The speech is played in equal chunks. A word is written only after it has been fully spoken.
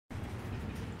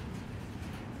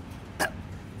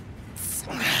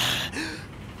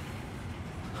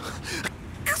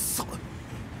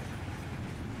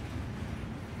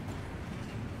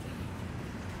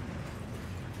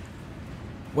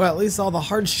Well, at least all the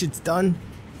hard shit's done.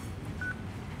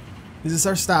 Is this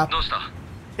our stop? どうした？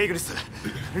エグリス、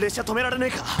列車止められね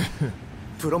えか。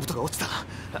プロンプトが落ちた。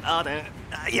アーデ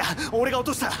ン、いや、俺が落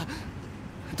とした。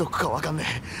どこかわかんね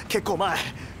え。結構前。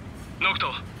ノク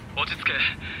ト、落ち着け。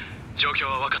状況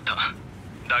は分かった。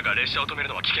だが列車を止める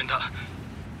のは危険だ。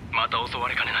また襲わ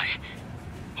れかねない。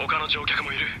他の乗客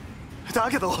もいる。だ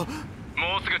けど、もう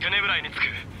すぐテネブライに着く。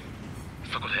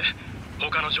そこで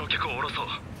他の乗客を降ろそう。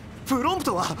プロンプ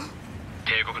トは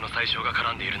帝国の宰相が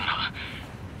絡んでいるなら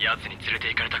奴に連れて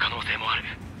行かれた可能性もある。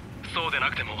そうでな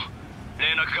くても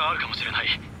連絡があるかもしれな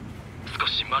い。少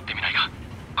し待ってみないか。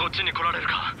こっちに来られる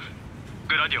か。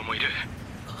グラディオもいる。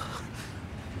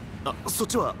あ、そっ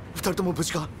ちは2人とも無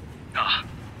事か。あ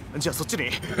あ、じゃあそっち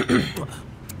に。く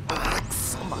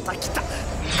そ、また来た。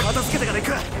片付けてから行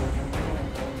く。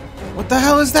 What the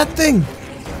hell is that thing?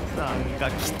 なんか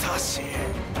来たし。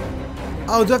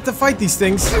 Oh, do I have to fight these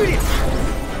things?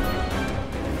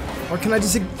 Or can I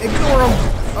just ignore them?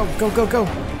 Oh, go, go, go.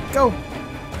 Go!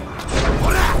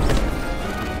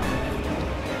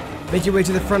 Make your way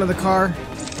to the front of the car.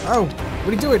 Oh, what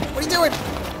are you doing? What are you doing?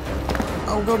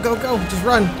 Oh, go, go, go. Just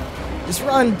run. Just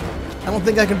run. I don't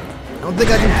think I can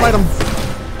fight them.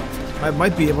 I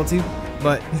might be able to,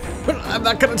 but I'm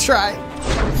not gonna try.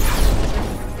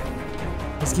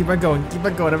 Let's keep on going. Keep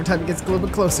on going. Every time it gets a little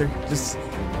bit closer. Just...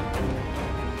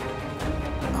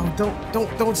 Oh,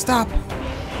 don't stop.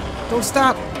 Don't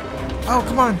stop. Oh,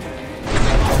 come on.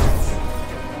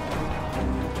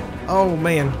 Oh,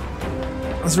 man.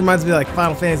 This reminds me of like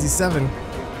Final Fantasy VII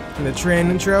in the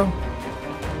train intro.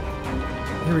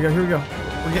 Here we go, here we go.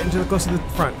 We're getting close to the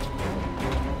front.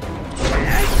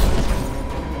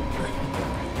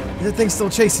 That thing's still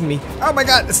chasing me. Oh my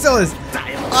god, it still is.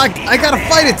 I gotta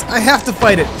fight it. I have to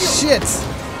fight it. Shit.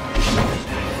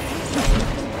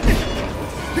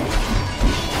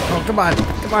 Oh, come on.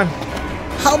 Come on.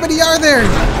 How many are there?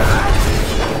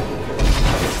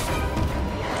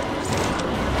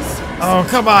 Oh,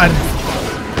 come on.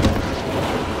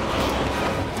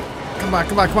 Come on,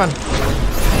 come on, come on.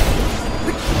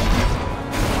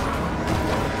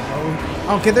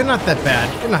 Oh, okay, they're not that bad.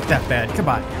 They're not that bad. Come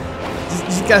on.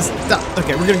 You guys stop.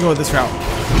 Okay, we're gonna go this route.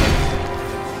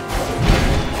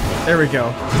 There we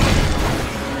go.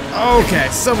 Okay,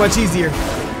 so much easier.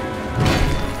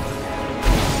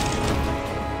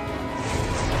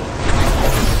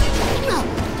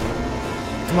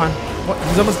 Come on. What?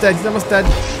 He's almost dead. He's almost dead.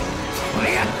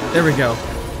 There we go.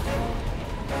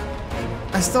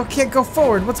 I still can't go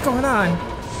forward. What's going on?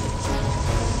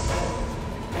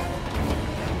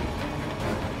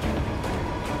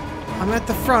 I'm at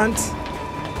the front.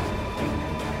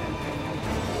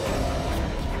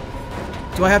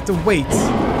 Do I have to wait?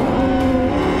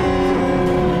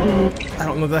 I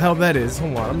don't know what the hell that is.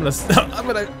 Hold on. I'm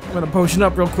gonna potion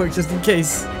up real quick just in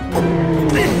case.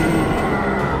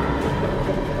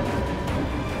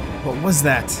 What was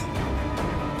that?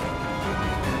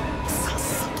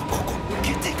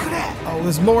 Oh,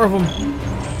 there's more of them.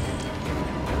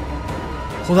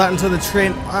 Hold out until the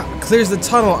train clears the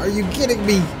tunnel. Are you kidding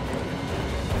me?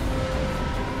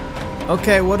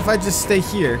 Okay, what if I just stay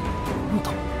here?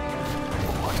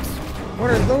 What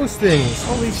are those things?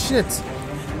 Holy shit.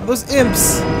 Are those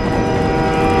imps?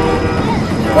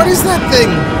 What is that thing?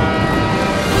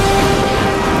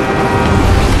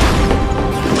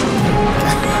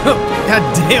 God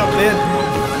damn, man.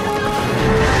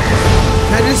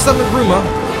 Can I just summon Ruma?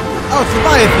 Oh, it's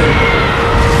Leviathan.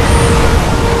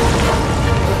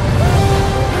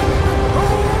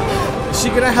 Is she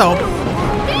gonna help?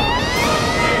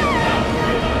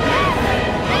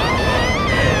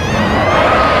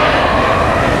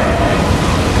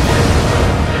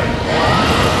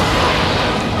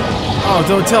 Oh,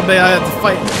 don't tell me I have to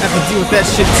deal with that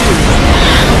shit too.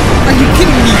 Are you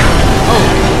kidding me?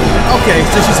 Oh, okay,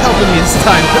 so she's helping me this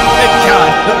time. Thank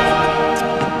God.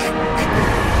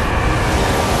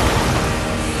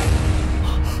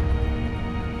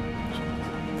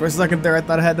 For a second there, I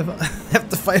thought I had to have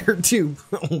to fight her too.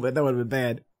 Oh, man, that would have been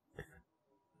bad.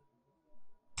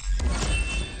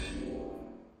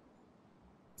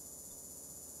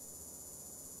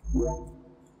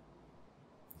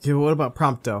 Yeah, what about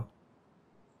Prompto?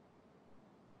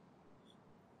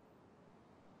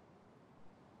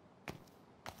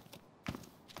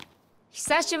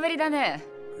 久しぶりだね。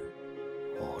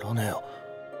おらねよ。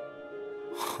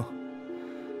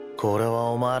これは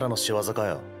お前らの仕業か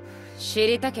よ。知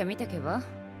りたきゃ見てけば。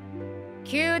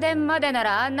宮殿までな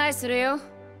ら案内するよ。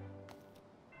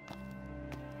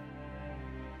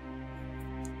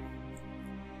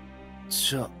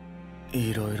じゃあ、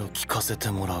いろいろ聞かせ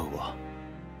てもらうわ。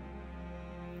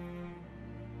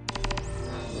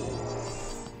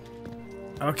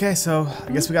Okay, so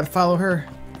I guess we gotta follow her.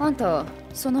 あんた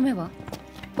その目は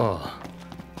ああ、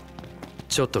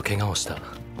ちょっと怪我をした。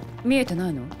見えてな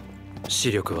いの？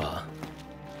視力は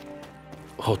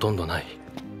ほとんどない。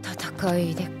戦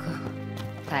いでか。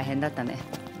大変だったね。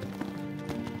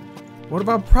What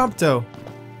about Prompto?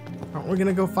 Aren't we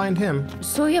gonna go find him?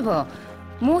 そういえば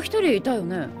もう一人いたよ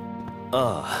ね。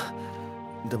あ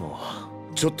あ、でも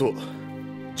ちょっと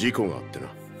事故があってな。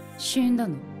死んだ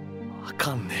の？わ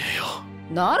かんねえよ。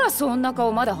ならそんな顔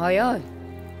まだ早い。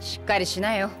しっかりし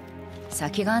なよ。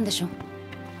先があんでしょ。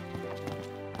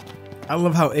I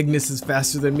love how Ignis is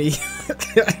faster than me.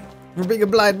 For being a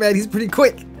blind man, he's pretty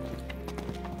quick.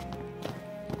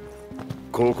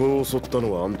 ここを襲った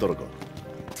のはあんたらか。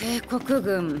帝国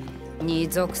軍に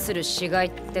属する市街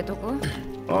ってとこ？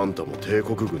あんたも帝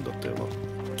国軍だったよな。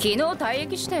昨日退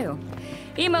役したよ。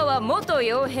今は元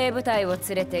傭兵部隊を連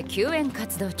れて救援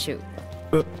活動中。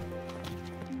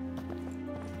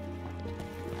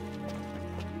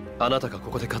あなたがこ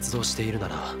こで活動しているな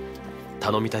ら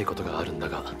頼みたいことがあるんだ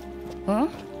が。ん？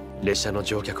列車の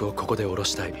乗客をここで降ろ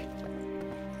したい。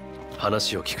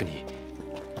話を聞くに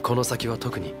この先は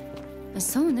特に。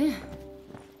そうね。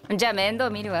じゃあ面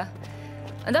倒見るわ。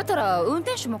だったら運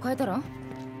転手も変えたら？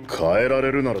変えら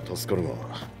れるなら助かるが、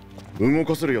動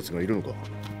かせるやつがいるのか？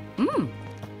うん。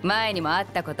前にも会っ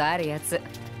たことあるやつ。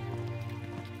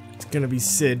It's gonna be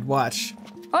Sid. Watch.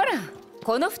 ほら、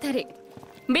この二人。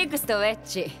ビッグスとウェッ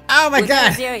ジ。Oh my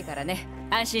god! 強いからね。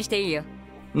安心していいよ。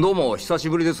どうも久し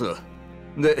ぶりです。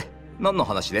で、何の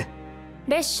話で？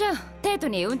列車、テイト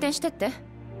に運転してって。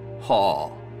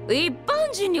はあ。一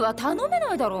般人には頼め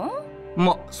ないだろ？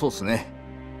ま、そうっすね。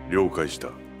了解した。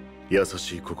優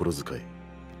しい心遣い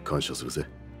感謝するぜ。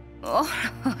あ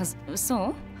ら、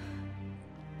そ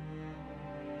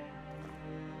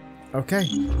う？ Okay.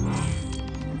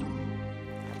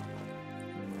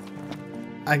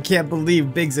 I can't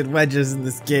believe Biggs and Wedges in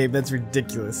this game. That's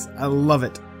ridiculous. I love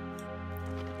it.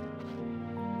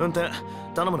 運転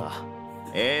頼むな。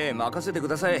任せてく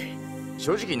ださい。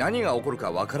正直何が起こる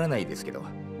かわからないですけど。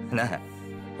なあ。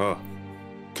ああ、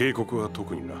渓谷は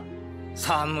特にな。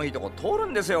寒いとこ通る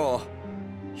んですよ。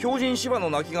標準芝の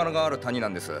亡骸がある谷な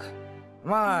んです。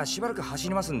まあしばらく走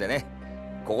りますんでね。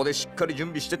ここでしっかり準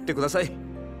備してってください。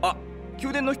あ、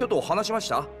宮殿の人と話しまし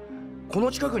た？こ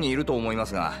の近くにいると思いま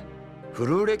すが、フ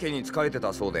ルーレ家に仕えて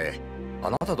たそうで、あ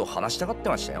なたと話したがって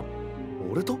ましたよ。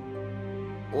俺と？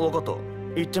分かった。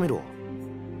行ってみろ。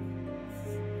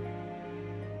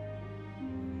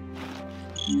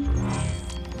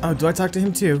Oh, do I talk to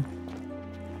him too?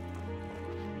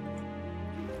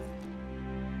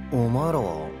 お前ら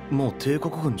はもう帝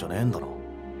国軍じゃねえんだな。あ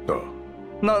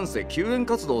あ。なんせ救援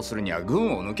活動するには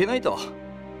軍を抜けないと。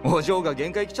お嬢が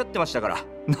限界来ちゃってましたから、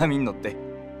波に乗って。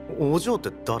お嬢って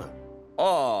誰？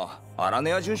ああ、アラ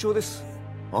ネア准将です。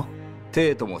あ？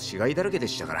テートも死骸だらけで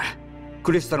したから。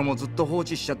クリスタルもずっと放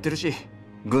置しちゃってるし、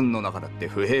軍の中だって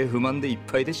不平不満でいっ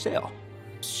ぱいでしたよ。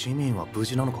市民は無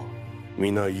事なのか？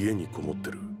みんな家にこもっ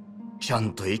てる。ちゃ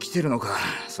んと生きてるのか、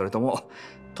それとも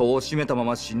戸を閉めたま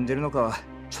ま死んでるのか、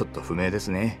ちょっと不明です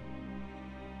ね。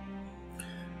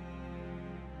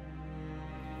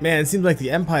Man, it seems like the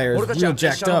Empire 俺 is たちは real 列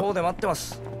jacked 車の up. 方で待ってま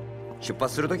す。出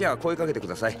発するときは声かけてく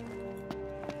ださい。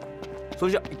そ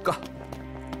れじゃ行っか。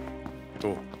お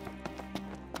う。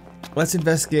Let's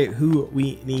investigate who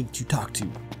we need to talk to.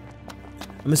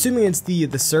 I'm assuming it's the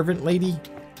servant lady.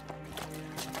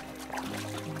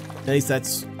 At least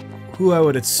that's who I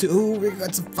would assume. Ooh, we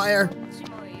got some fire.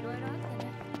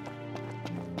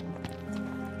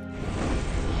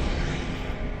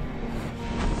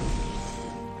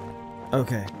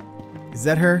 Okay. Is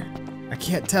that her? I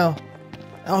can't tell.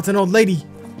 Oh, it's an old lady.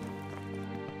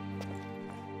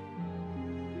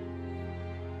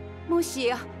 もし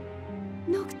や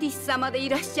ノクティス様でい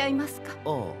らっしゃいますか？あ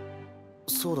あ、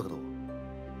そうだけど。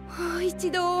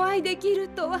一度お会いできる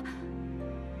とは。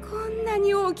こんな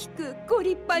に大きくご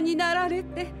立派になられ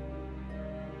て。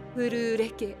フルーレ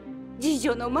家次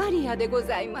女のマリアでご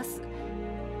ざいます。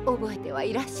覚えては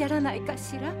いらっしゃらないか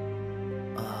しら？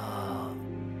あ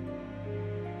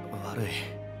あ、悪い。いい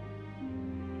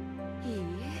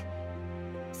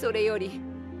え、それより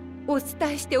お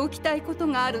伝えしておきたいこと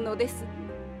があるのです。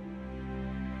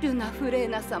ルナ・フレー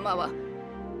ナ様は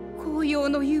紅葉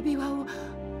の指輪を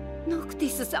ノクティ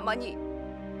ス様に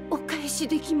お返し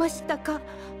できましたか？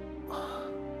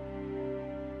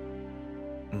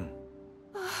うん。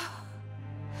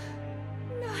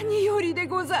何よりで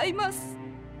ございます。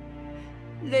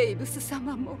レイブス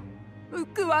様も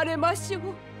報われましょう。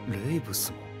レイブ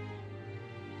スも？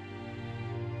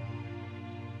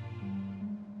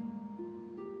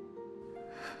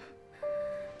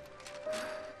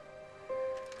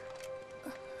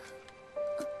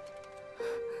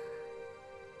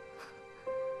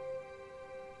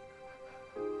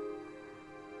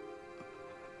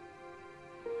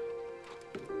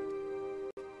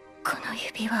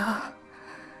指輪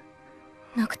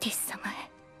をノクティス様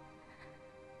へ。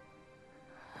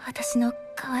私の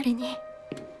代わりに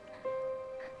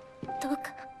どうか。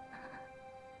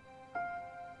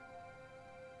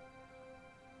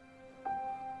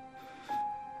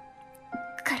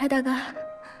体が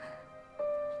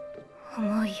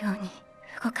思うように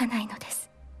動かないのです。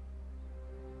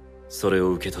それ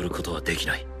を受け取ることはでき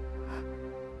ない。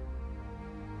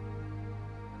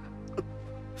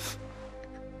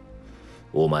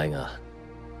お前が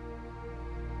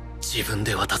自分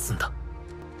で渡すんだ。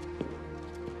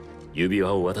指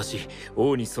輪を渡し、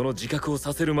王にその自覚を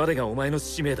させるまでがお前の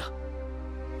使命だ。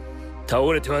倒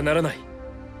れてはならない。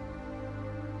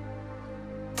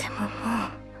でももう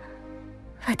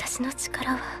私の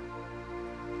力は。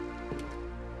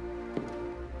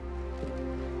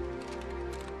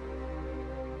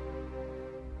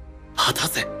果た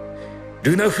せ、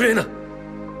ルナフレーナ。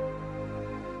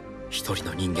一人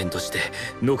の人間として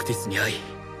ノクティスに会い、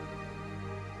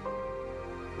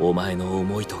お前の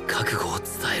思いと覚悟を伝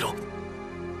えろ。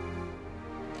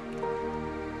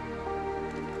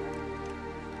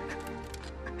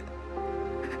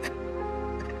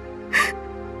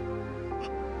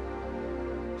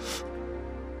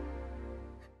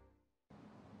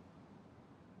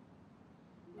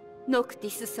ノクティ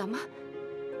ス様、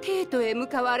テートへ向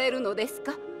かわれるのです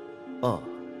か？ああ。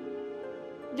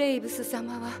レイブス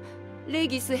様はレ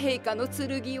ギス陛下の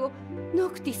剣をノ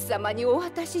クティス様にお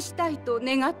渡ししたいと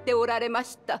願っておられま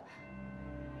した。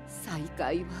再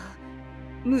会は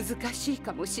難しい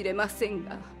かもしれません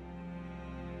が。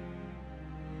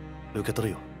受け取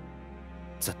るよ、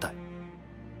絶対。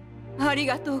あり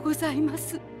がとうございま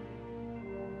す。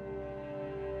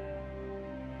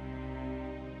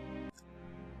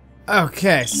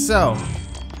Okay, so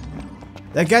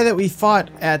that guy that we fought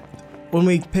at when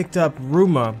we picked up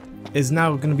Ruma is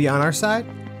now going to be on our side?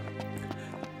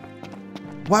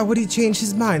 Why would he change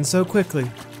his mind so quickly?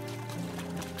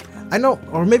 I know,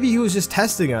 or maybe he was just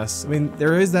testing us. I mean,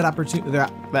 there is that opportunity,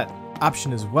 that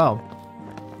option as well.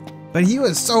 But he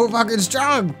was so fucking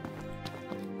strong.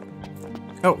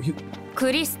 Oh, he... ク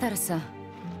リスタルさん、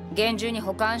厳重に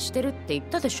保管してるって言っ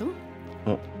たでしょ？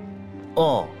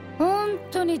ああ。本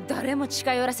当に誰も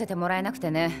近寄らせてもらえなくて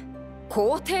ね。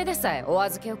皇帝でさえお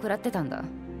預けを食らってたんだ。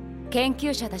研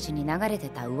究者たちに流れて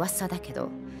た噂だけど、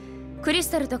クリス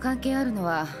タルと関係あるの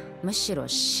はむしろ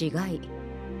死骸。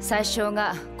宰相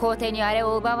が皇帝にあれ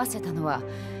を奪わせたのは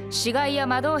死骸や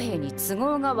魔導兵に都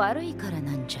合が悪いから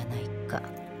なんじゃないか。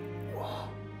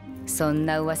そん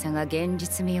な噂が現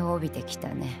実味を帯びてきた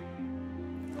ね。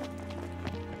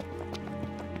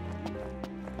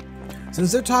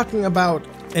Since they're talking about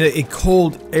a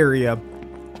cold area,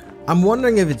 I'm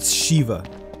wondering if it's Shiva,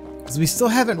 because we still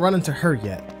haven't run into her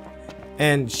yet.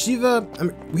 And Shiva, I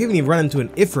mean, we haven't even run into an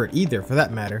Ifrit either, for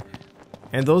that matter.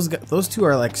 And those two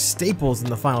are like staples in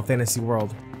the Final Fantasy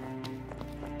world.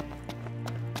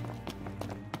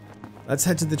 Let's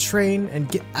head to the train and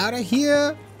get out of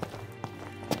here.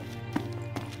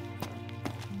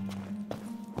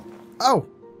 Oh.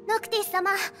 ノクティス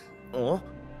様。お？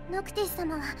ノクティス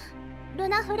様はル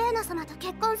ナフレーナ様と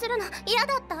結婚するの嫌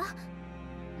だった？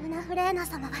ルナフレーナ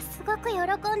様はすごく喜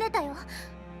んでたよ。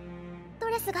ド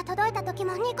レスが届いた時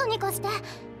もニコニコして、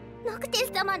ノクティ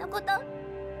ス様のこと大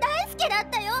好きだっ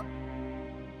たよ。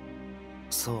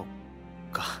そ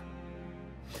うか。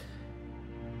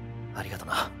ありがと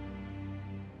な。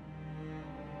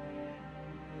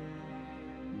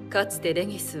かつてレ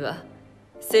ギスは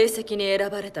成績に選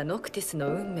ばれたノクティスの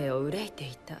運命を憂いて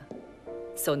いた。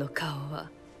その顔は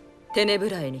テネブ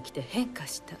ライに来て変化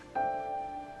した。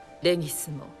レギス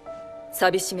も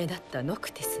寂しげだったノ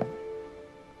クティスも、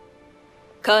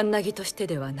カンナギとして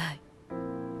ではない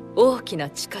大きな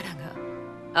力が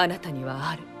あなたに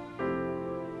はある。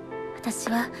私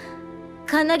は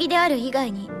カンナギである以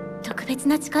外に特別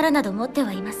な力など持って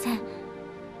はいません。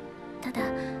ただ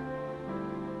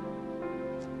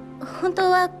本当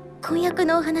は婚約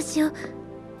のお話を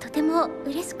とても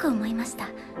嬉しく思いました。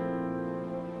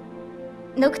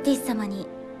ノクティス様に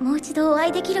もう一度お会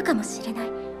いできるかもしれない。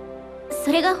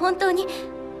それが本当に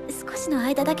少しの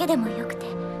間だけでもよくて、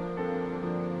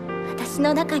私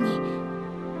の中に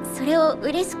それを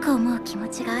嬉しく思う気持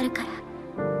ちがあるから、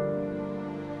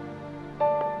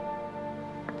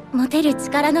持てる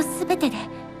力のすべてで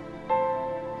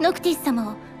ノクティス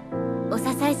様をお支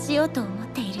えしようと思っ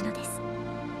ているのです。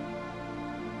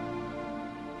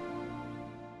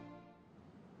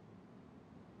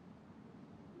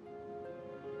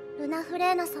ルナフ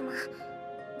レーナ様、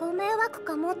ご迷惑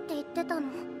かもって言ってたの？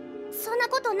そんな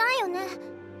ことないよね？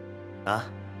あ、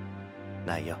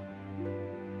ないよ。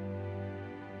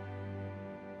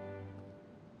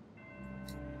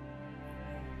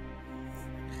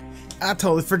I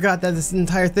totally forgot that this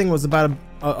entire thing was about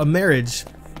a marriage.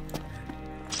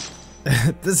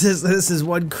 This is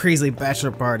one crazy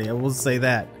bachelor party, I will say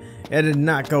that. It did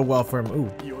not go well for him. Ooh.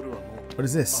 What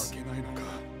is this?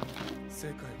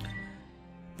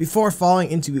 Before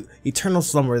falling into eternal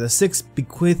slumber, the six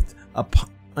bequeathed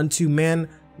unto man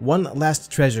one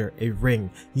last treasure, a ring.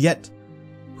 Yet,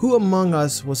 who among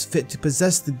us was fit to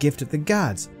possess the gift of the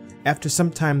gods? After some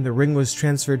time, the ring was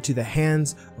transferred to the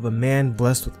hands of a man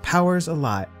blessed with powers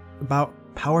divine,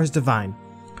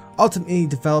 ultimately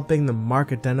developing the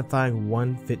mark identifying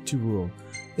one fit to rule.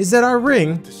 Is that our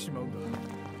ring?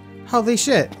 Holy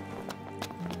shit.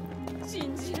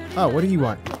 Oh, what do you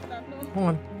want? Hold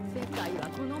on.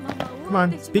 Come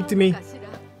on, speak to me.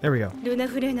 There we go. ルナ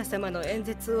フレーナ様の演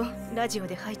説をラジオ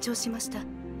で拝聴しました。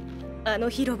あの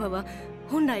広場は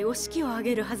本来お式を挙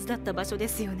げるはずだった場所で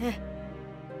すよね。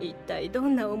一体ど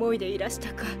んな思いでいらし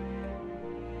たか。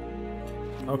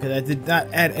Okay, that did not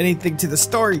add anything to the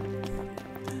story.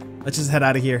 Let's just head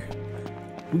out of here.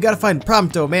 We gotta find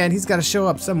Prompto, man. He's gotta show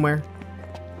up somewhere.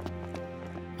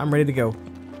 I'm ready to go.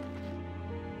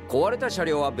 壊れた車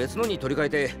両は別のに取り替え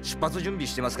て出発準備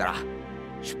してますから。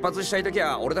出発したいとき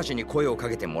は俺たちに声をか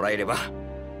けてもらえれば。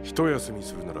一休み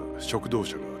するなら食堂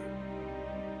車がある。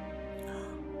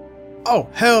Oh,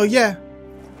 hell yeah!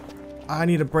 I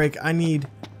need a break.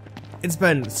 It's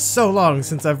been so long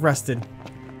since I've rested.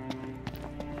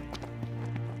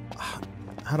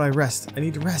 How do I rest? I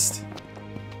need to rest.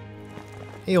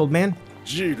 Hey, old man.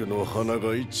 ジールの花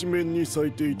が一面に咲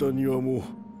いていた庭も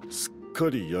すっか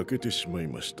り焼けてしまい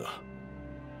ました。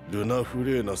ルナフ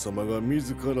レーナ様が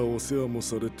自らお世話も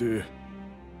されて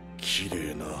綺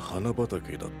麗な花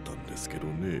畑だったんですけど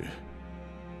ね。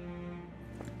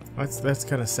That's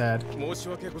kind of sad. 申し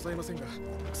訳ございませんが、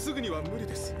すぐには無理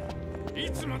です。い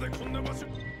つまでこんな場所。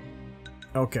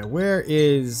 Okay, where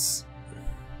is...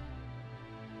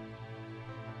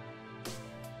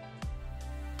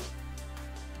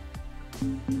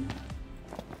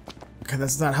 Okay,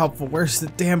 that's not helpful. Where's the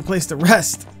damn place to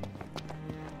rest?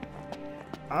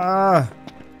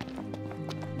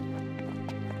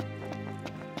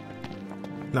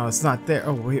 No, it's not there.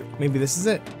 Oh, wait, maybe this is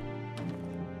it.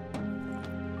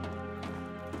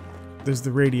 There's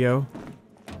the radio.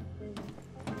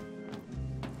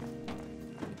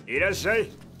 いらっしゃい。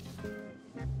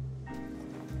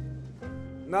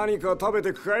何か食べ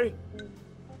てくかい？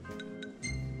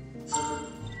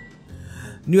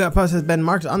 New outpost has been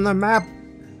marked on the map.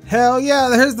 Hell yeah,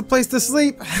 there's the place to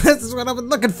sleep. This is what I've been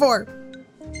looking for.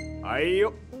 はい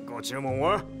よ、ご注文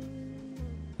は？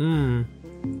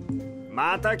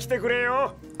また来てくれ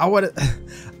よ。I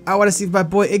wanna see if my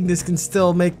boy Ignis can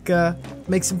still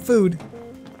make some food.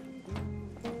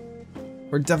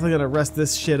 We're definitely gonna rest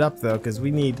this shit up though, because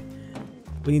we need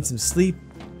some sleep.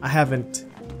 I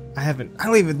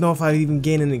don't even know if I even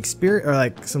gained any experience or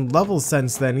like some levels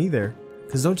since then either.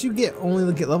 Because don't you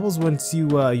only get levels once you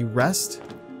rest?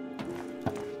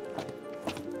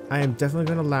 I am definitely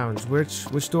gonna lounge.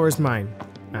 Which door is mine?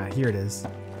 Ah, here it is.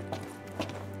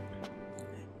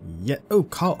 Yeah. Oh,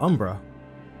 call Umbra.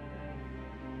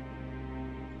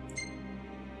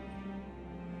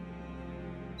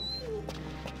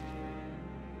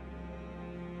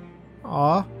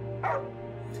 Aw.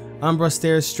 Umbra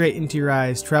stares straight into your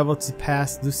eyes. Travel to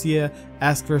past Lucia.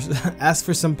 Ask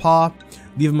for some paw.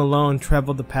 Leave him alone.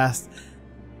 Travel to past.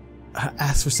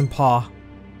 Ask for some paw.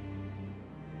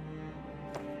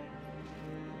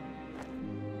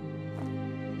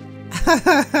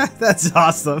 That's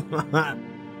awesome.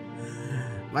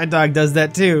 My dog does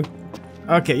that too.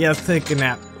 Okay, yeah, let's take a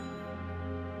nap.「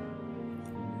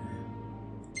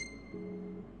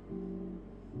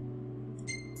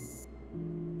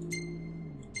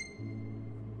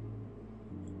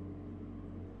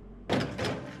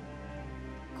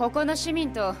ここの市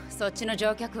民とそっちの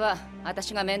乗客は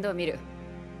私が面倒見る。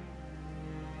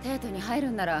テートに入る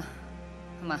んなら、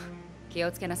まあ気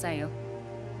をつけなさいよ。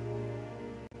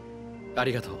あ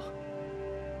りがと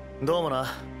う。どうもな。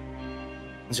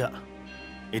じゃあ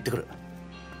行ってくる。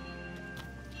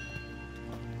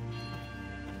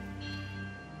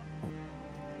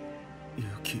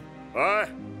雪。おい、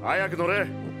早く乗れ。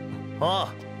あ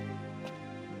あ。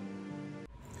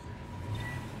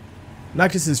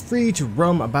Noctis is free to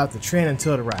roam about the train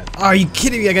until it arrives. Oh, are you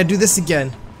kidding me? I gotta do this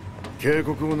again. 渓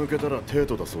谷を抜けたらテー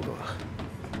トだそうだ。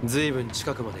ずいぶん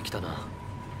近くまで来たな。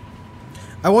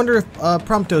I wonder if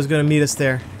Prompto is gonna meet us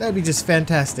there. That'd be just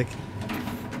fantastic.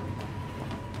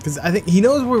 Because I think he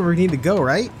knows where we need to go,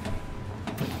 right?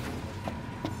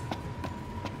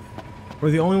 We're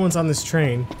the only ones on this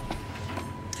train.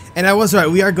 And I was right.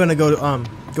 We are gonna go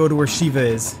to where Shiva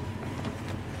is.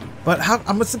 But how?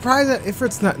 I'm surprised that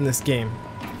Ifrit's not in this game.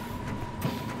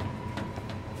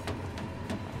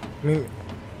 I mean,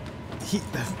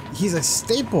 he's a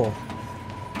staple.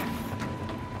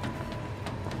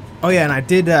 Oh yeah, and I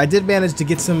did manage to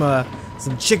get some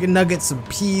chicken nuggets, some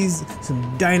peas,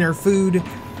 some diner food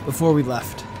before we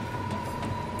left.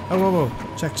 Oh, whoa, whoa,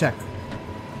 check.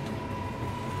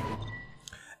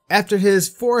 After his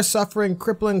 4 suffering,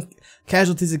 crippling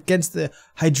casualties against the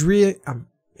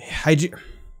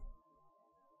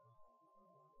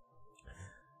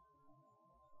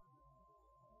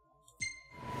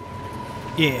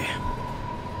Yeah.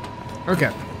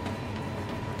 Okay.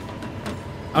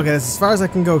 Okay, that's as far as I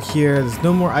can go here. There's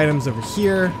no more items over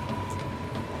here.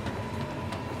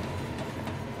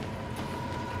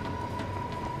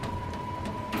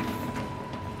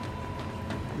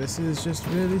 This is just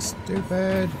really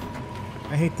stupid.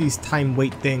 I hate these time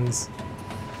wait things.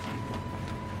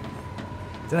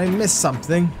 Did I miss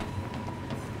something?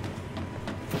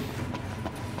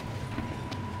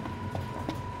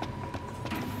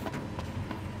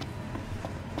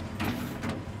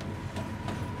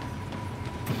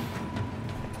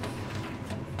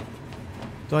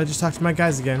 Do I just talk to my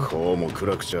guys again? こうも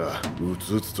暗くちゃう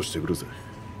つうつとしてくるぜ。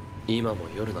今も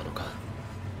夜なのか。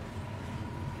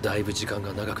だいぶ時間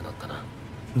が長くなったな。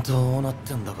どうなっ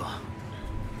てんだか。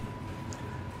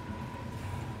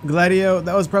Gladio,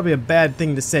 that was probably a bad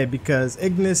thing to say because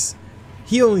Ignis,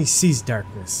 he only sees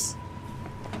darkness.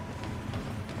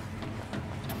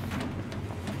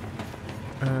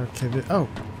 Okay, oh.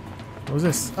 What was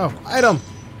this? Oh, item!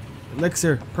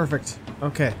 Elixir, perfect.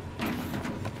 Okay.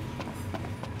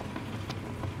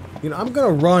 You know, I'm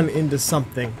gonna run into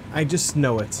something. I just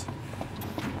know it.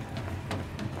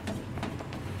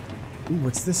 Ooh,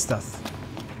 what's this stuff?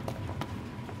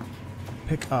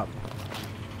 Pick up.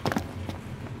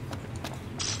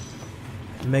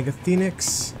 Mega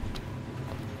Phoenix.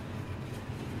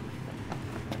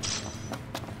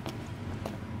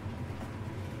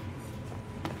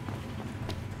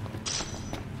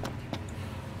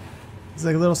 It's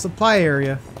like a little supply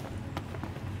area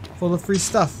full of free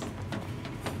stuff.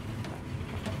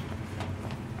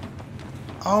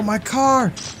 Oh, my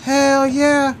car! Hell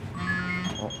yeah!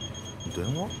 電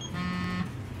話？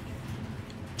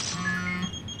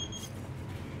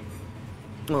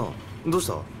ああ、どうし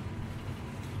た？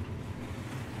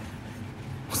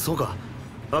そうか、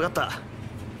わかった。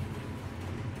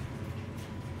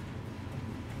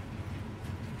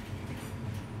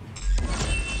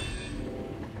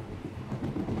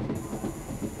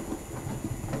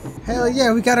Hell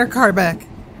yeah, we got our car back.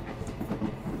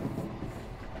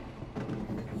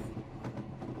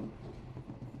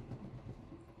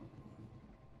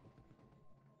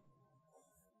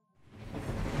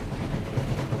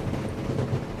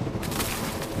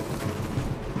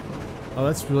 Oh,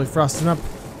 that's really frosting up.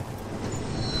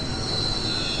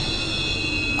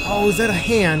 Oh, is that a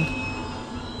hand?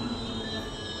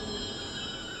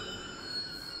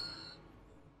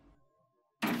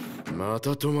ま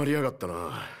た止まりやがったな。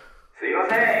すいま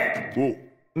せん。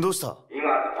お、どうした？今止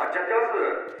まっちゃってま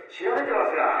す。調べてま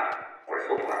すが、これ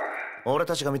外かな。俺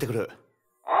たちが見てくる。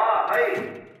ああ、はい。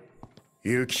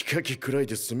雪かきくらい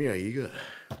で済みゃいいが。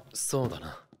そうだ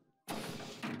な。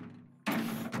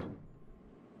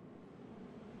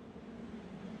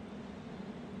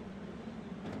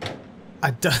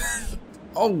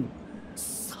Oh!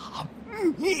 寒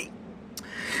い。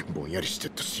ぼんやりして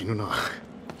っと死ぬな。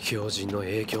標準の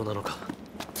影響なのか。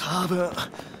多分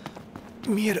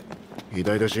見える。偉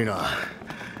大らしいな。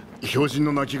標準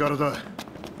の亡骸だ。寒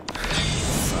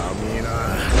いな。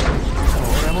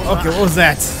Okay, what was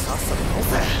that?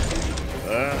 あ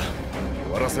あ、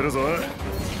終わらせるぞ。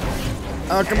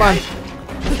Oh, come on.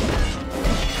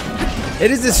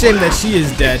 It is a shame that she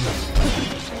is dead.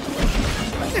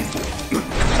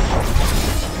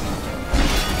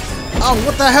 Oh,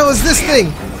 what the hell is this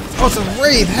thing? Oh, it's a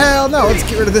wraith. Hell no. Let's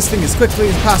get rid of this thing as quickly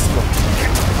as possible.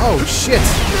 Oh, shit.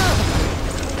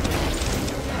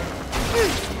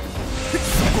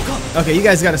 Okay, you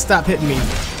guys gotta stop hitting me.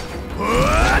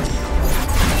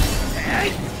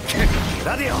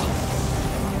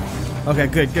 Okay,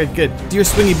 good. Do your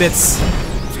swingy bits.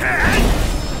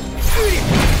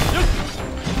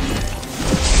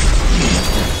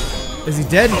 Is he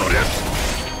dead?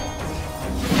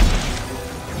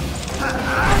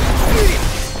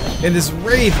 And this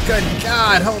wraith, good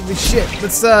god, holy shit.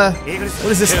 Let's,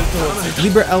 what is this?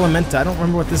 Libra Elementa. I don't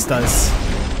remember what this does.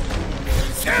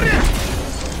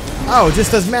 Oh, it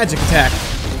just does magic attack.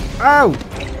 Oh!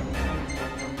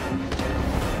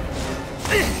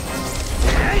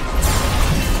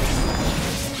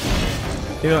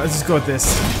 You know, let's just go with this.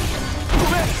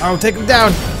 Oh, take him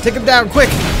down! Take him down, quick!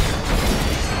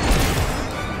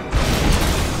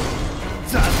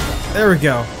 There we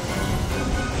go.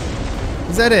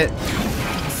 Is that it?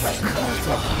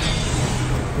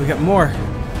 We got more.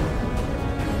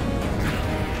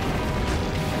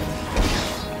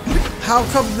 How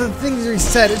come the things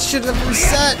reset? It should have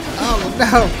reset! Oh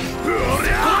no!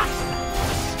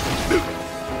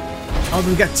 Oh,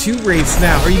 we got 2 wraiths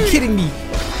now. Are you kidding me?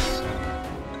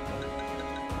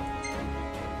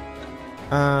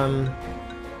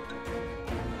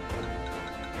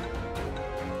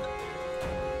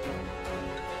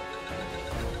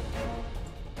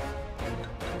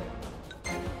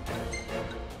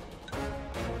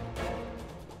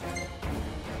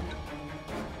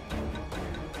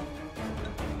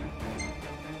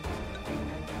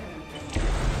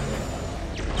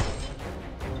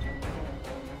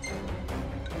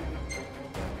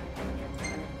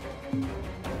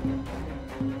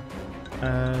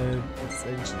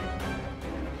 Essentially.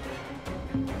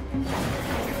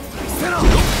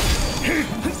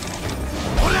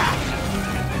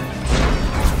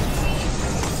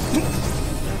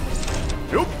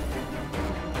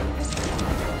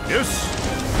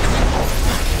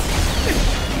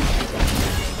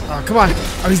 Oh, come on.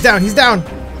 Oh, he's down. He's down.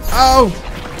 Oh,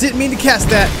 didn't mean to cast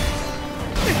that.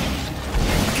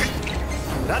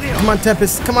 Come on,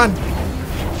 Tempest. Come on.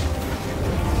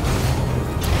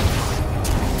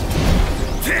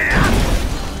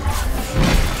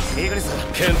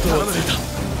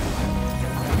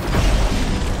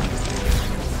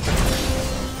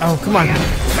 Oh, come on.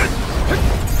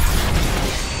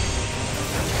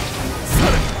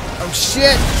 Oh,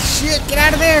 shit. Shit, get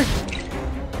out of there.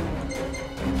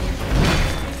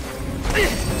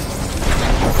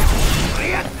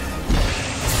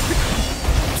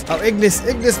 Oh, Ignis,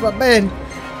 Ignis, my man.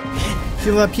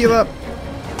 Heal up, heal up.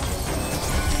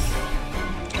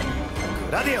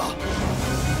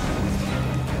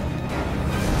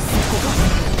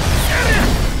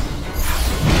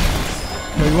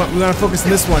 No, we want to focus on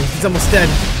this one. He's almost dead.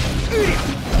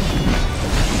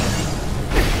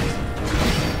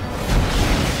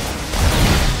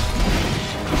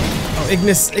 Oh,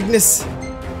 Ignis, Ignis.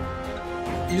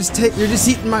 You're just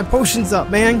eating my potions up,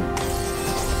 man.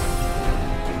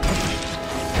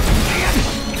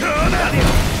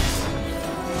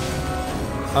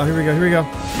 Oh, here we go, here we go.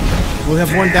 We'll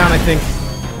have one down, I think.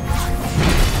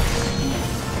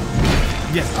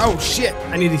 Yes. Oh, shit.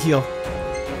 I need to heal.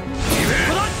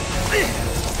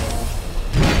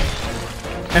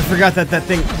 I forgot that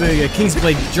thing, the King's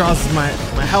Blade, draws my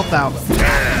health out.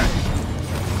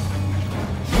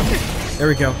 There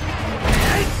we go.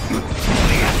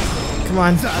 Come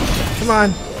on. Come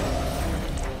on.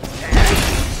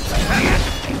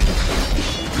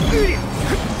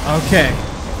 Okay.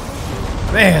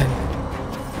 Man.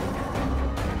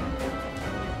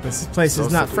 This place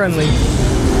is not friendly.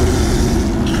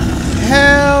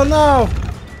 Hell no!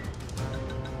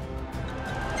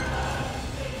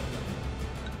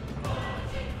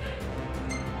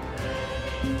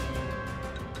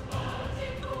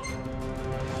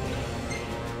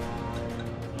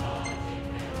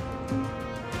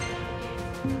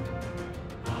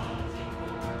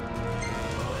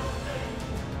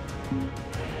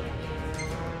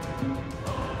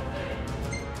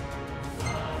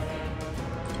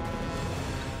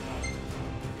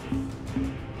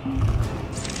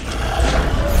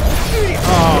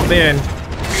 Oh man,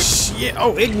 shit!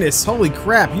 Oh, Ignis! Holy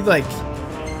crap!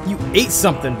 You ate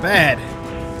something bad.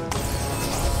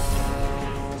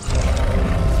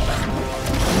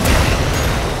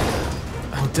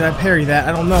 Oh, did I parry that?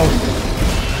 I don't know.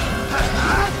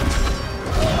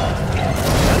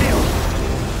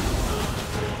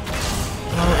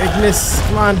 Oh, Ignis!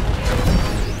 Come on!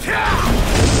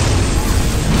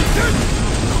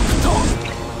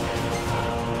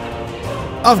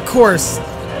 Of course!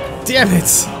 Damn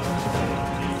it!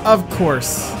 Of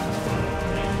course.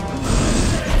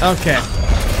 Okay.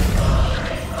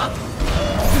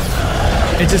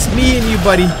 It's just me and you,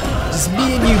 buddy. Just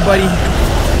me and you, buddy.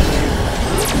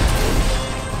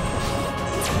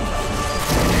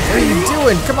 What are you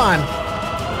doing? Come on.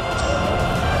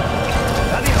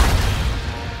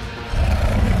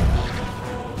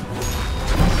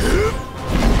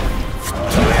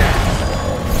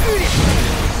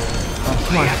 Oh,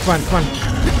 come on, come on, come on.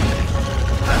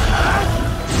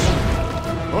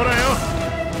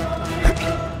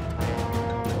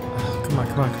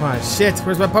 Come on, come on. Shit,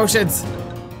 where's my potions?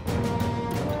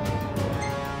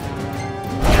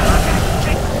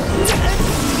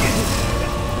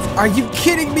 Are you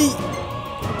kidding me?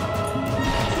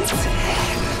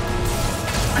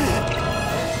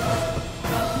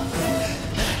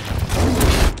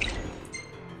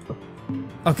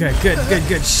 Okay,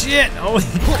 good. Shit! Holy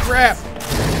crap!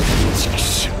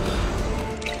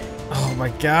 Oh my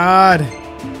god!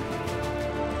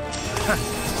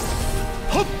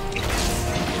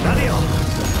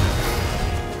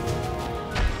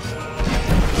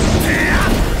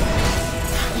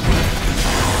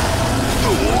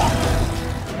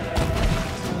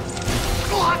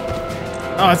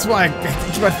 Oh, that's why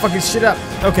I keep my fucking shit up.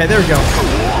 Okay, there we go.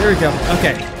 There we go.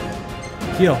 Okay.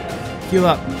 Heal. Heal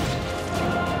up.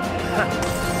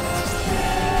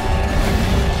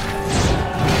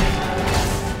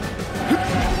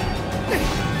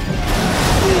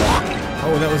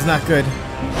 Oh, that was not good.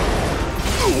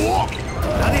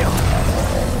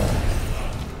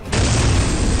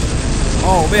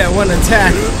 Oh man, one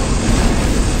attack.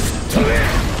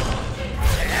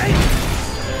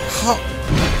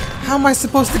 How am I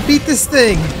supposed to beat this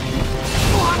thing?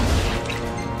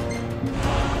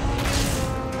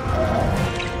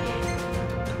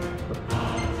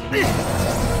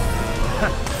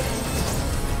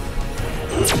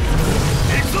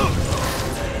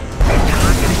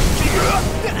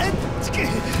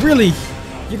 Really?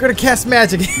 You're gonna cast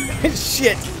magic?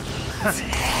 Shit.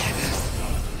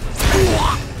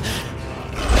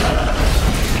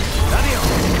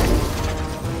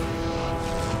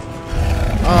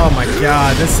 Oh my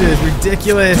god, this is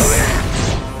ridiculous.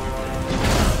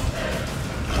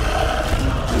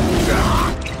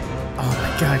 Oh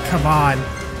my god, come on.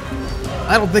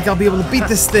 I don't think I'll be able to beat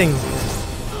this thing.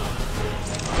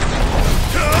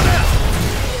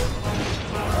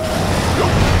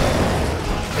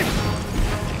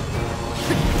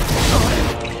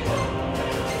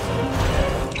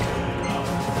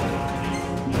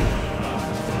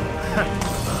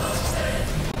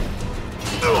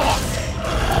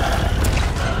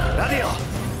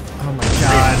 Oh my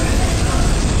god.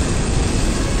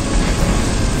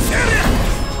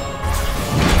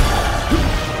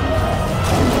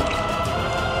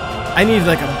 I need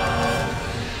like a...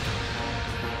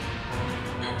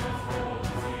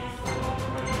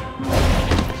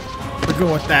 We're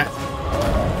going with that.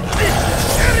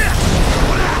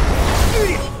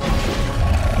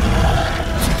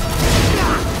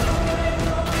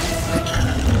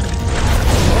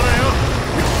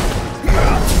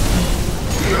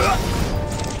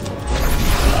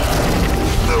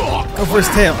 Go for his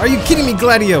tail. Are you kidding me,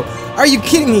 Gladio? Are you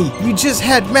kidding me? You just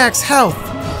had max health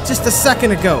just a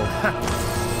second ago.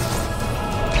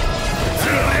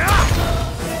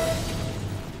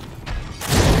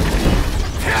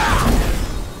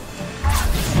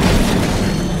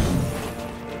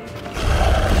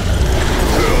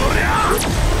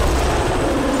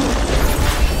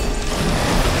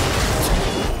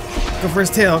 Go for his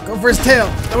tail. Go for his tail.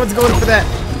 No one's going for that.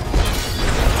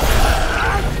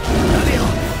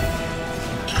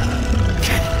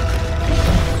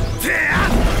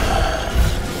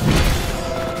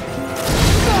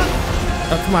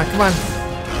 Oh, come on, come on.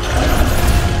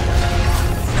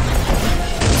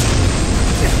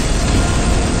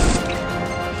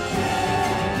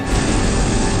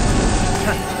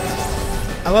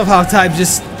 I love how time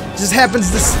just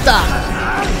happens to stop.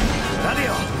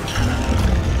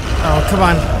 Oh, come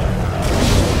on.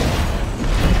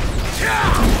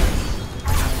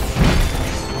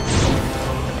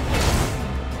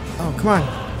 Oh, come on.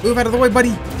 Move out of the way,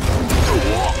 buddy.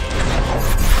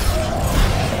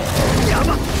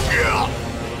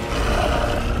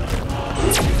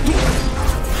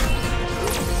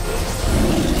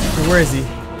 Where is he?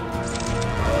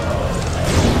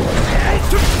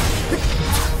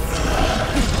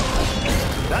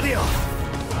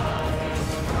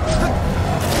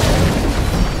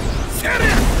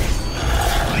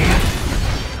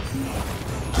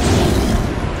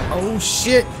 Oh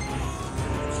shit!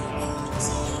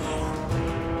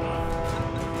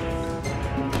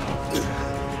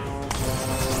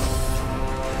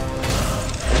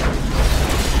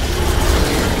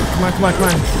 Come on, come on, come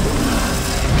on.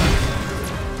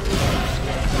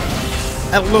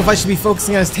 I don't know if I should be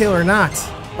focusing on his tail or not,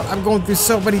 but I'm going through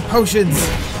so many potions.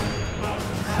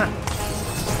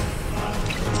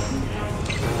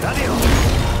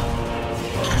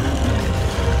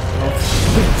 Oh,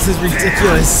 this is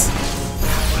ridiculous.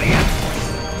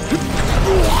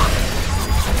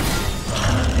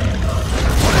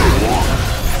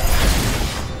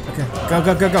 Okay, go,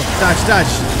 go, go, go. Dodge,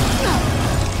 dodge.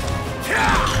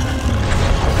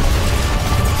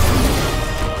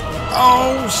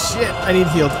 Oh shit! I need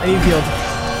healed. I need healed.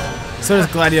 So does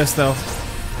Gladios, though.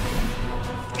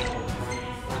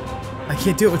 I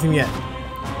can't do it with him yet.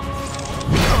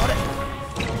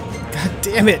 God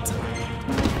damn it!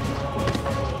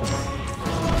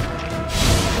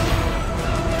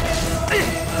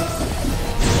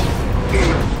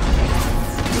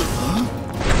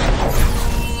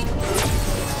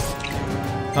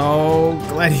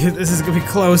 This is gonna be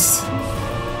close.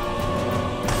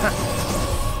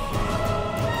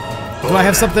 Do I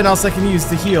have something else I can use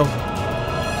to heal?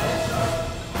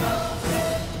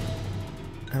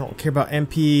 I don't care about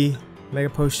MP, Mega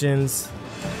Potions.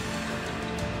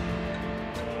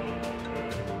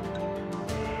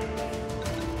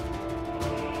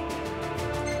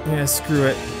 Yeah, screw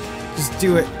it. Just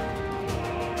do it.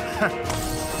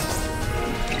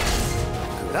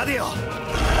 Radio.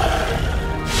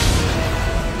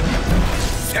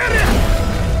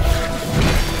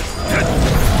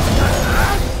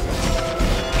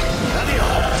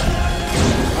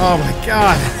 Oh my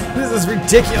god, this is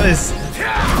ridiculous.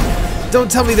 Don't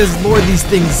tell me there's more of these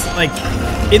things like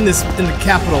in the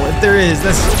capital. If there is,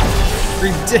 that's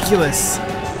ridiculous.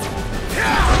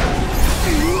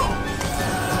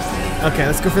 Okay,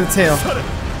 let's go for the tail.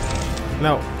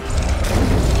 No.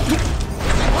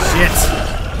 Shit.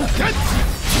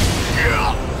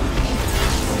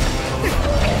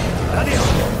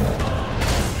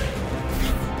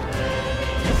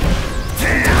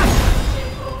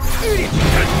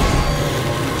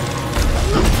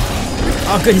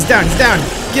 Oh good, he's down, he's down.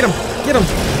 Get him, get him.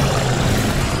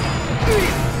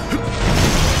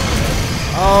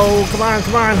 Oh, come on,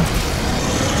 come on.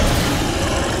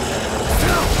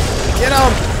 Get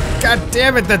him! God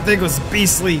damn it, that thing was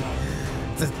beastly.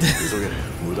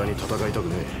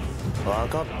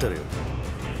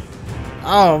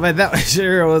 Oh man, that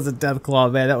sure was a Deathclaw,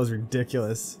 man. That was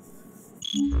ridiculous.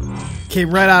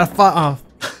 Came right out of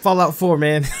Fallout 4,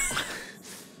 man.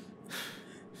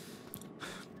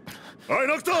 おい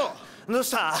ノクト、どうし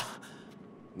た？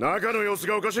中の様子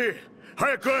がおかしい。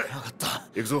早く来い。分かった。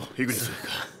行くぞ、イグニス。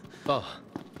ああ。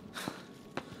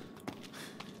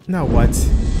Now what?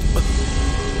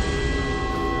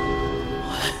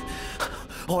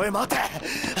 おい待て。あ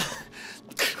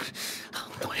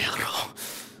の野郎。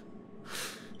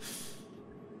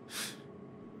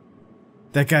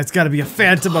That guy's got to be a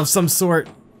phantom of some sort.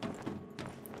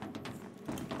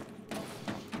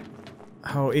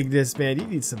 Oh, Ignis, man, you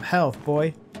need some health,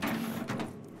 boy.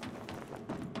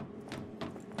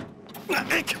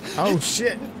 Oh,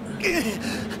 shit.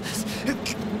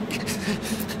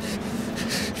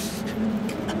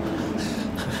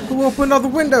 Who opened all the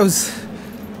windows?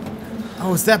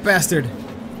 Oh, it's that bastard.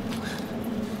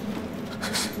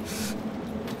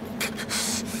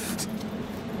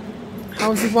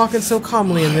 How is he walking so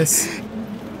calmly in this?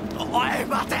 おい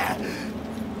待て。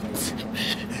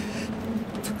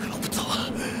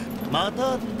ま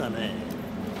たあったね。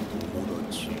友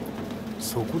達。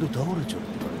そこで倒れちゃっ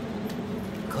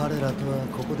た。彼らとは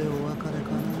ここでお別れ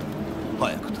かな。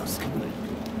早く助けてくれ。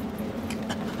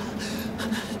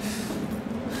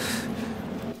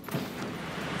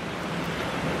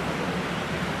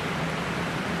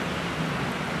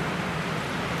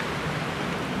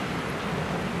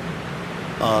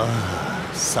あ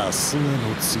あ、さすがの冷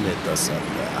たさだ。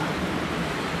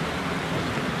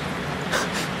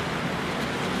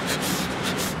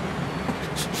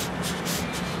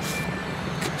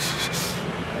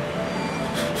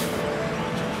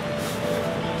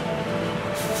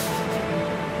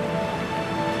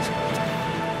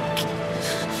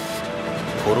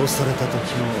殺された時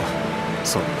も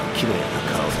そんな綺麗な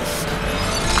顔だった。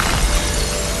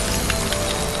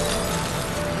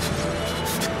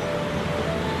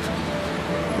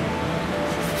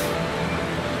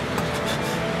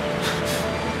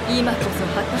今こそ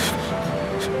果たす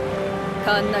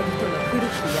カンナギとの古き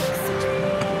約束。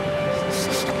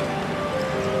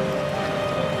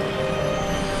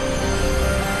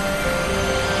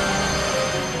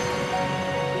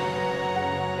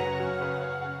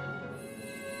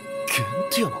ケン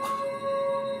ティアナ、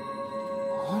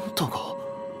あんたが。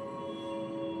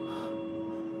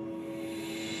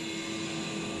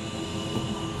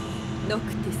ノク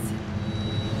ティス、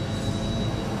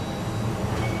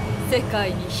世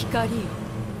界に光を。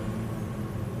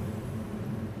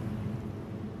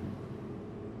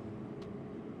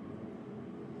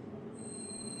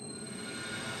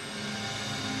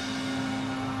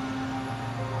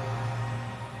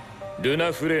ル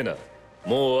ナ・フレーナ、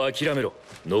もう諦めろ。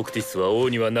ノクティスは王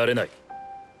にはなれない。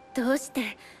どうし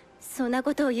てそんな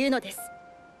ことを言うのです。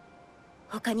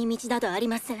他に道などあり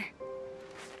ません。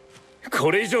こ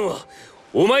れ以上は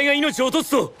お前が命を落とす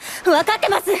と。分かって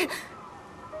ます。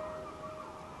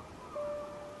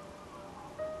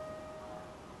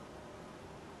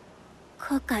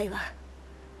後悔は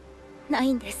な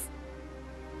いんです。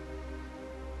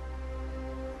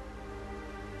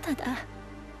ただ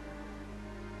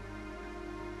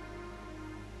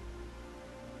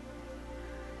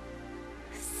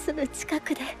すぐ近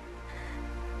くで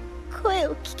声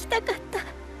を聞きたかった。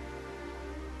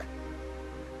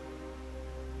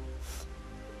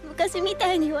昔み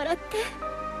たいに笑って、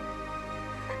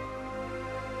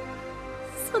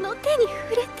その手に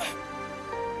触れて。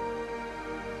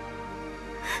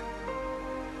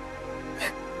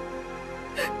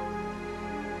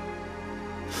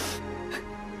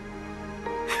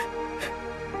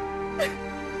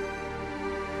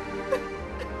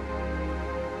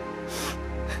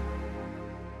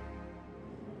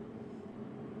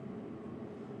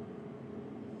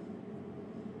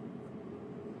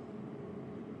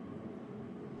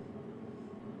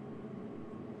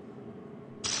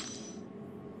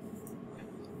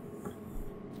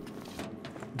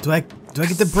Do I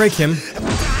get to break him?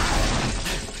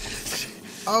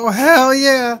 Oh hell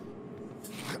yeah!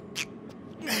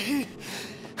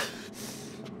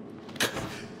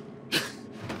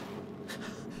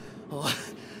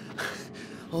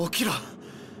 Oh, 起きろ。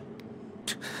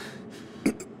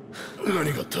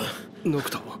何があった？ノク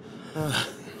ト。ああ、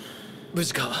無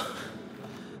事か。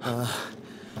ああ、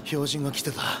標準が来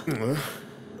てた。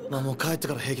まあもう帰って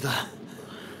から平気だ。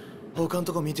他の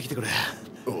とこ見てきてくれ。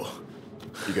おう、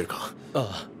行けるか？あ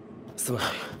あ、すまな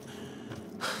い。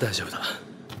大丈夫だ。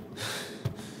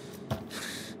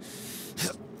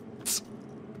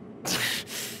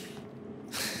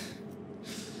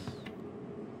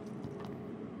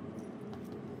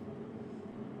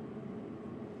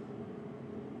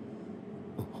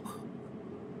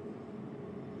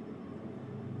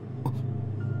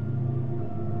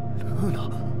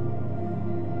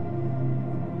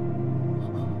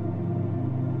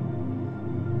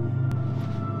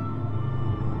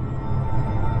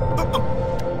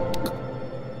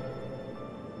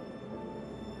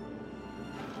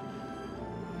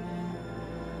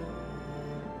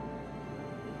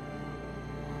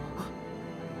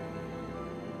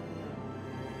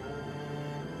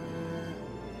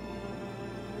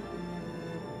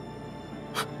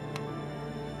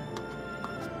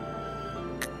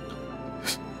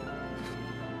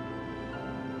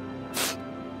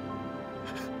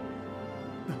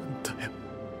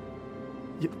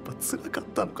やっぱ辛かっ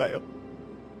たのかよ。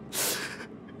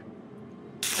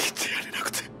聞いてやれなく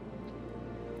て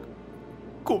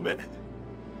ごめん。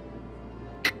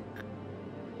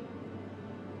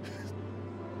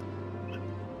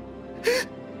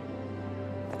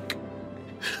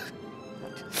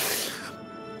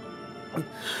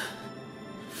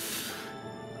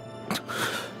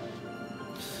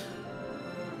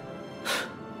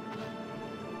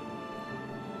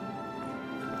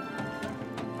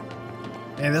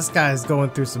And this guy's going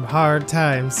through some hard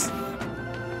times.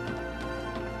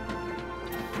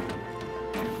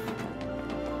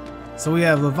 So we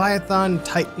have Leviathan,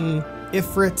 Titan,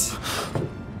 Ifrit.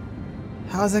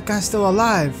 How is that guy still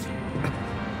alive?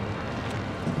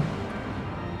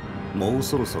 もう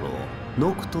そろそろ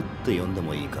ノクトって呼んで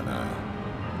もいいかな。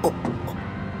お、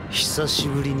久し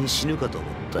ぶりに死ぬかと思っ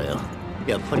たよ。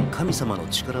やっぱり神様の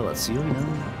力は強いな。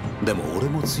でも俺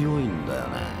も強いんだよ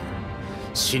ね。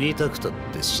死にたくたっ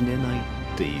て死ねないっ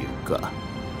ていうか。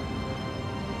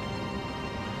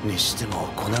にしても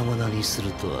粉々にす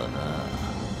るとはな。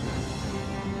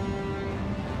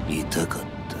痛かっ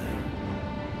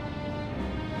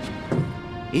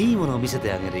た。いいものを見せ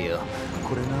てあげるよ。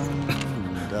これなん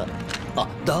だ。あ、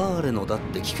誰のだっ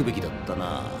て聞くべきだった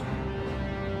な。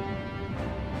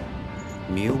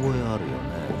見覚えあるよね。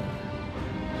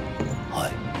は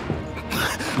い。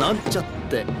なんちゃっ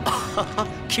て。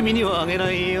君にはあげ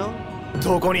ないよ。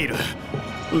どこにいる？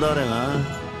誰が？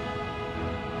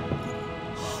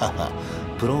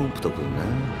プロンプト君ね。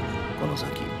この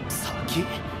先。先？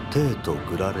テート・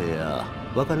グラレア。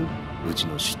わかる？うち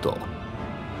の首都。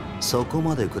そこ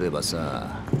まで来れば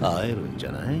さ、会えるんじ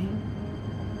ゃない？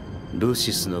ル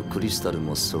シスのクリスタル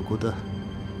もそこだ。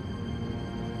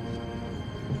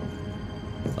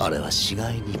あれは死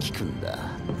骸に効くんだ。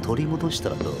取り戻した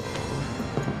らどう？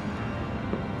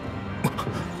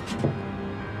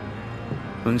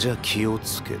じゃあ気を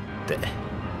つけて。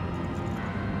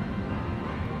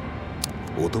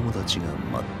お友達が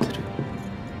待ってる。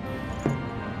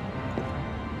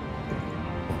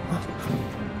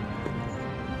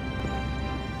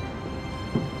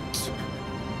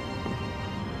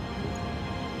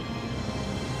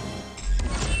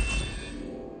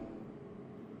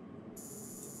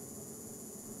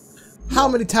How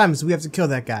many times do we have to kill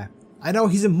that guy? I know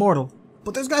he's immortal,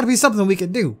 but there's got to be something we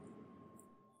can do.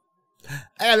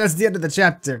 And that's the end of the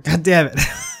chapter. God damn it.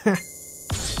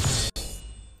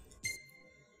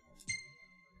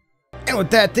 And with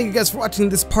that, thank you guys for watching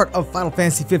this part of Final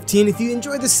Fantasy 15. If you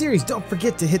enjoyed this series, don't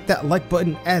forget to hit that like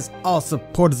button, as all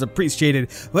support is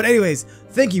appreciated. But anyways,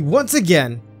 thank you once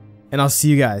again, and I'll see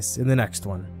you guys in the next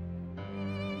one.